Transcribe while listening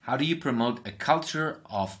How do you promote a culture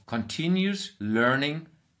of continuous learning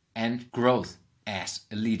and growth as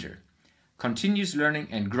a leader? Continuous learning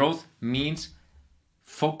and growth means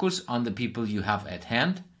focus on the people you have at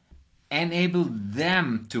hand, enable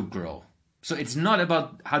them to grow. So it's not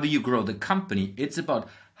about how do you grow the company, it's about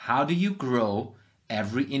how do you grow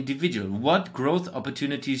every individual. What growth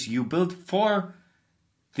opportunities you build for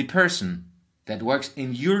the person that works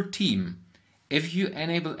in your team. If you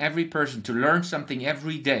enable every person to learn something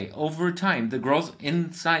every day, over time, the growth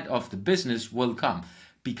inside of the business will come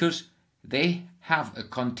because they have a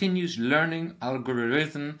continuous learning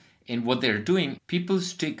algorithm in what they're doing. People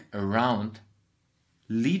stick around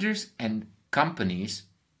leaders and companies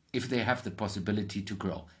if they have the possibility to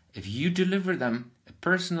grow. If you deliver them a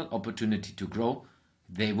personal opportunity to grow,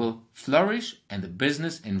 they will flourish and the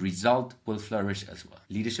business and result will flourish as well.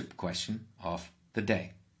 Leadership question of the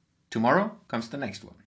day. Tomorrow comes the next one.